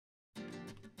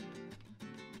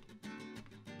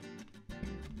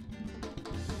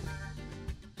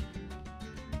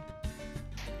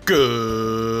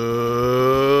Good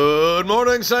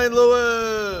morning, St.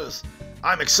 Louis!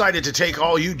 I'm excited to take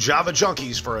all you Java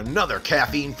junkies for another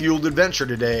caffeine-fueled adventure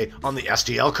today on the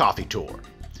STL Coffee Tour.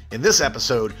 In this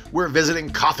episode, we're visiting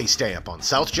Coffeestamp on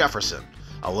South Jefferson,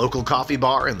 a local coffee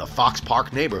bar in the Fox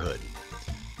Park neighborhood.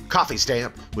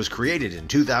 Coffeestamp was created in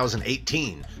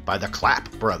 2018 by the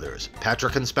Clapp brothers,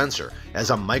 Patrick and Spencer, as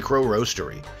a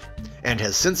micro-roastery, and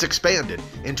has since expanded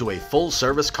into a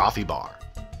full-service coffee bar.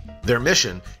 Their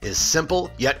mission is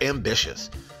simple yet ambitious,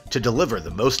 to deliver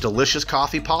the most delicious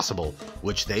coffee possible,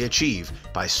 which they achieve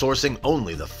by sourcing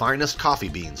only the finest coffee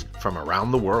beans from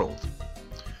around the world.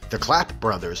 The Clapp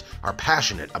brothers are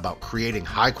passionate about creating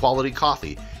high-quality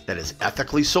coffee that is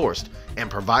ethically sourced and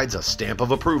provides a stamp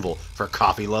of approval for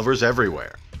coffee lovers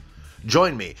everywhere.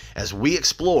 Join me as we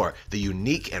explore the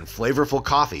unique and flavorful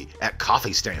coffee at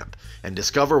Coffeestamp and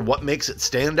discover what makes it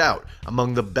stand out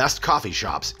among the best coffee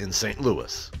shops in St.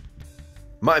 Louis.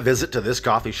 My visit to this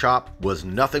coffee shop was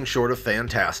nothing short of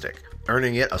fantastic,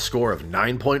 earning it a score of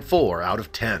 9.4 out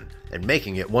of 10 and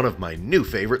making it one of my new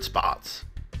favorite spots.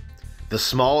 The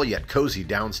small yet cozy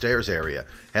downstairs area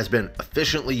has been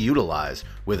efficiently utilized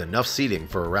with enough seating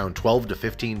for around 12 to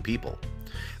 15 people.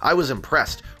 I was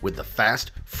impressed with the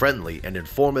fast, friendly, and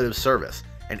informative service,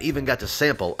 and even got to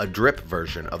sample a drip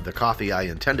version of the coffee I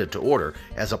intended to order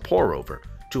as a pour-over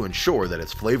to ensure that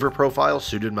its flavor profile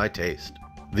suited my taste.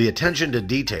 The attention to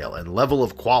detail and level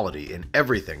of quality in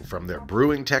everything from their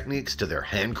brewing techniques to their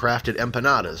handcrafted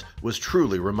empanadas was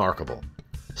truly remarkable.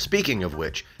 Speaking of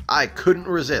which, I couldn't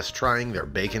resist trying their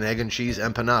bacon, egg, and cheese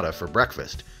empanada for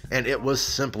breakfast, and it was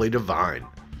simply divine.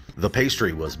 The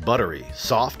pastry was buttery,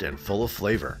 soft, and full of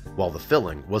flavor, while the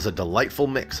filling was a delightful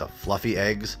mix of fluffy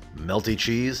eggs, melty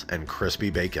cheese, and crispy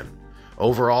bacon.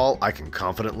 Overall, I can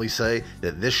confidently say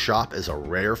that this shop is a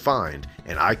rare find,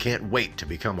 and I can't wait to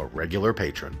become a regular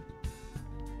patron.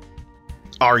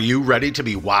 Are you ready to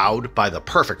be wowed by the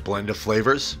perfect blend of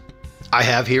flavors? I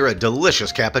have here a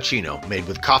delicious cappuccino made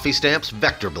with Coffeestamp's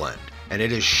Vector Blend, and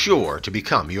it is sure to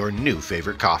become your new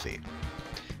favorite coffee.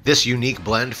 This unique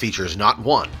blend features not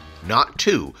one, not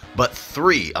two, but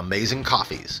 3 amazing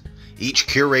coffees, each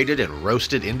curated and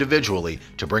roasted individually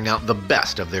to bring out the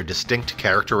best of their distinct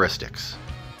characteristics.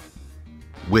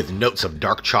 With notes of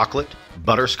dark chocolate,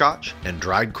 butterscotch, and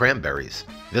dried cranberries,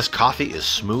 this coffee is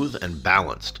smooth and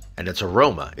balanced, and its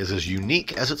aroma is as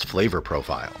unique as its flavor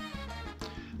profile.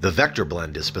 The Vector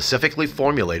Blend is specifically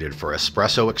formulated for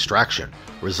espresso extraction,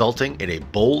 resulting in a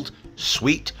bold,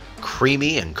 sweet,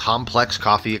 creamy, and complex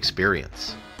coffee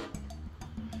experience.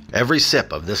 Every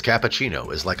sip of this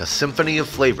cappuccino is like a symphony of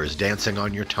flavors dancing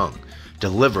on your tongue,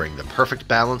 delivering the perfect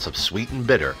balance of sweet and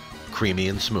bitter, creamy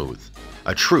and smooth.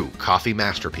 A true coffee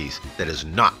masterpiece that is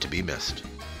not to be missed.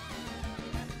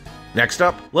 Next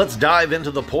up, let's dive into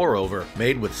the pour-over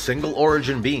made with single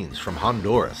origin beans from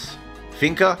Honduras,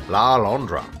 Finca La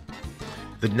Alondra.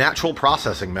 The natural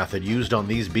processing method used on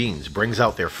these beans brings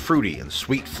out their fruity and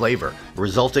sweet flavor,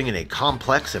 resulting in a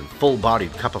complex and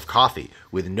full-bodied cup of coffee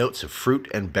with notes of fruit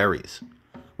and berries.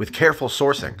 With careful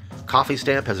sourcing,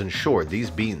 Coffeestamp has ensured these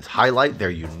beans highlight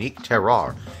their unique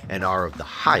terroir and are of the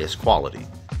highest quality.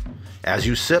 As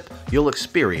you sip, you'll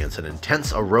experience an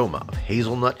intense aroma of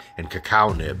hazelnut and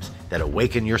cacao nibs that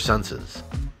awaken your senses,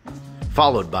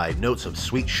 followed by notes of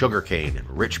sweet sugarcane and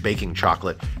rich baking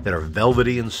chocolate that are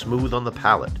velvety and smooth on the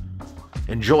palate.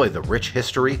 Enjoy the rich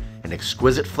history and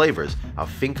exquisite flavors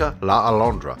of Finca La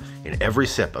Alondra in every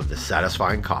sip of this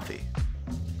satisfying coffee.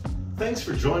 Thanks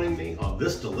for joining me on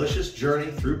this delicious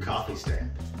journey through Coffeestamp.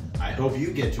 I hope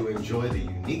you get to enjoy the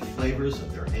unique flavors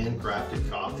of their handcrafted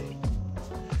coffee.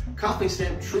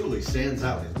 Coffeestamp truly stands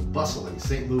out in the bustling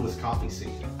St. Louis coffee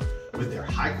scene with their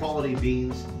high-quality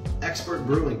beans, expert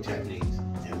brewing techniques,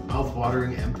 and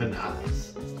mouth-watering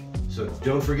empanadas. So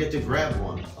don't forget to grab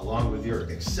one along with your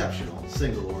exceptional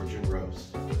single-origin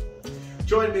roast.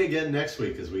 Join me again next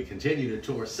week as we continue to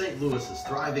tour St. Louis's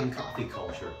thriving coffee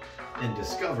culture and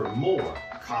discover more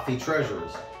coffee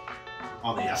treasures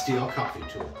on the STL Coffee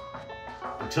Tour.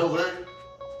 Until then,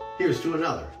 here's to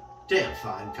another damn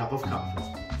fine cup of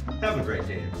coffee. Have a great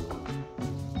day, everyone.